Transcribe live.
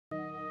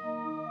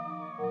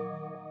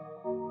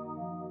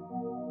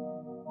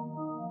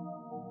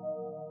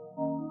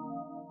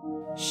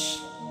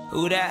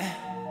Who that?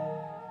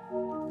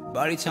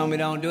 Buddy told me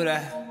don't do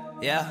that.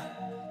 Yeah.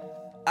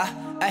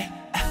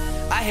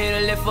 I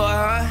hit a lick for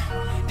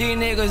her. These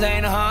niggas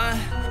ain't a hun.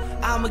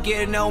 I'ma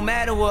get it no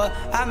matter what.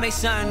 I make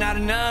something out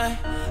of none.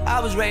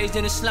 I was raised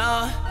in the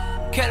slum.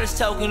 Killers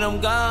token,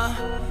 I'm gone.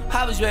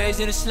 I was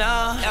raised in the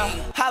slum.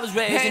 I was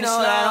raised in the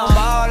slum. I'm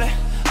ballin'.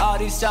 All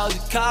these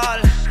soldiers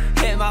callin'.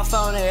 Hit my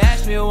phone and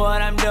ask me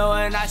what I'm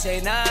doing. I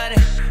say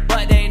nothing,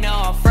 but they know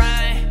I'm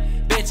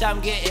frying. Bitch,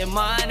 I'm getting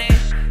money.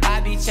 I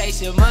be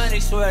chasing money,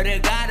 swear to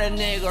God a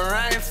nigga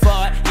running for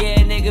it.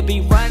 Yeah, nigga be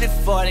running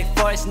for it.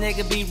 Force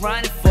nigga be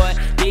running for it.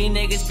 These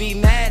niggas be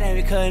mad at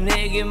me cause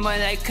nigga get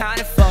money like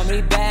counting for me.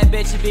 These bad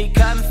bitches be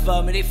coming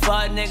for me. These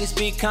fuck niggas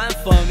be coming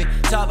for me.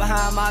 Talk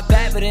behind my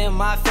back but in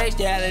my face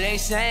they ain't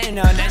saying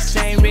nothing. That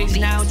same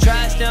reason I don't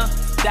trust them.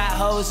 That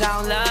hoes I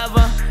don't love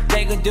them.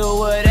 They can do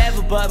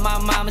whatever but my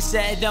mama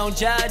said don't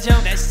judge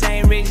them. That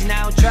same reason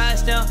I don't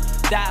trust them.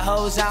 That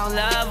hoes I don't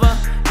love them.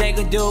 They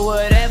can do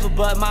whatever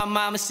but my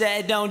mama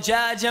said don't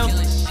judge them.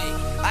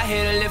 I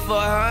hit a lick for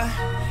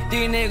her.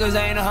 These niggas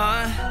ain't a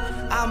hun.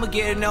 I'ma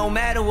get it no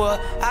matter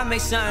what. I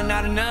make something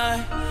out of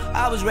none.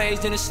 I was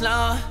raised in the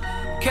slum.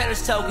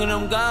 Killers token,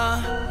 I'm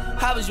gone.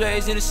 I was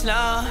raised in the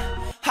slum.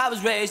 I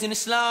was raised in the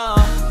slum.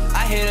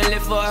 I hit a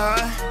lick for her.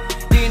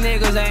 These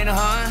niggas ain't a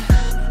hun.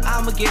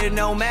 I'ma get it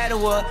no matter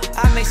what.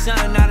 I make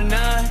something out of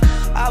none.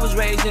 I was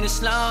raised in the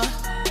slum.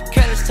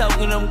 Killers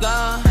token, I'm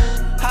gone.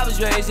 I was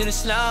raised in the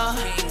slum.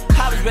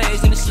 I was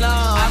raised in the slum.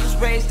 I was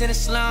raised in the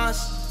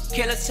slums.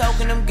 Killer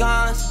token, them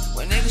guns.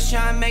 When niggas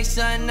tryna make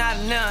something out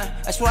of none.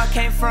 That's where I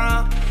came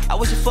from. I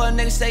wish for a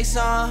nigga say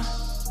something.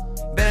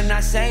 Better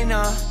not say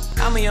none.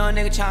 I'm a young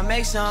nigga tryna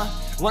make some.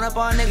 Run up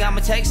on a nigga, I'ma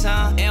take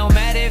some. It don't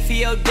matter if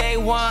he your day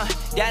one.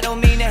 That don't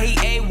mean that he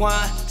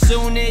A1.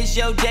 Soon as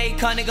your day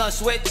come, they gon'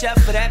 switch up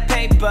for that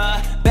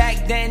paper.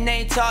 Back then they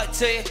ain't talk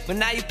to you, but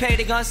now you pay,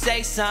 they gon'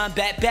 say something.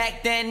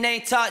 Back then they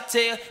ain't talk to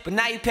you, but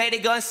now you pay, they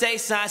gon' say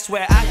something. I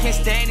swear I can't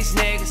stand these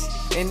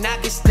niggas, and I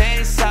can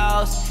stand these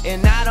souls.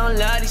 And I don't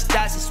love these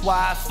thoughts, that's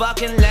why I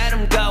fucking let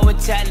them go. And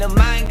tell them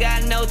I ain't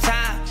got no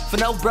time for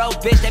no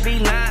broke bitch that be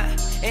lying.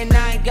 And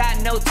I ain't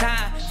got no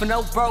time for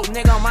no broke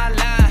nigga on my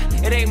line.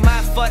 It ain't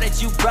my fault that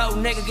you broke,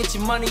 nigga, get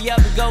your money up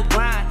and go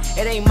grind.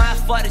 It ain't my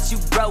fault that you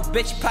broke,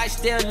 bitch, you probably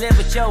still live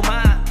with your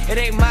mind. It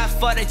ain't my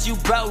fault that you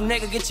broke,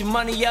 nigga, get your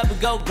money up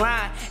and go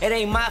grind. It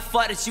ain't my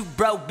fault that you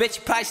broke, bitch,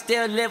 you probably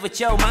still live with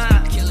your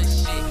mind.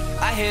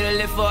 I hit a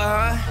lick for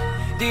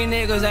her. These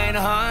niggas ain't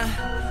a hun.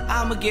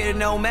 I'ma get it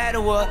no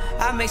matter what.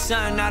 I make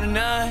something out of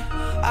none.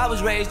 I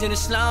was raised in the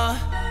slum.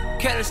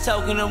 Killers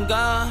token, I'm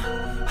gone.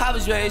 I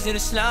was raised in the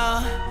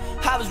slum.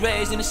 I was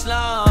raised in the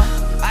slum.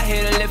 I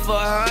hit a lick for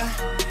her.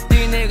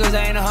 These niggas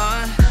ain't a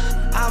hun.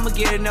 I'ma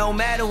get it no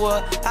matter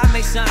what. I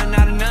make something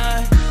out of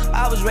none.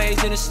 I was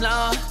raised in the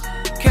slum.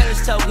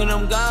 Killers token,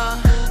 I'm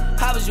gone.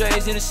 I was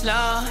raised in the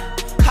slum.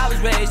 I was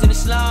raised in the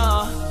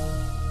slum.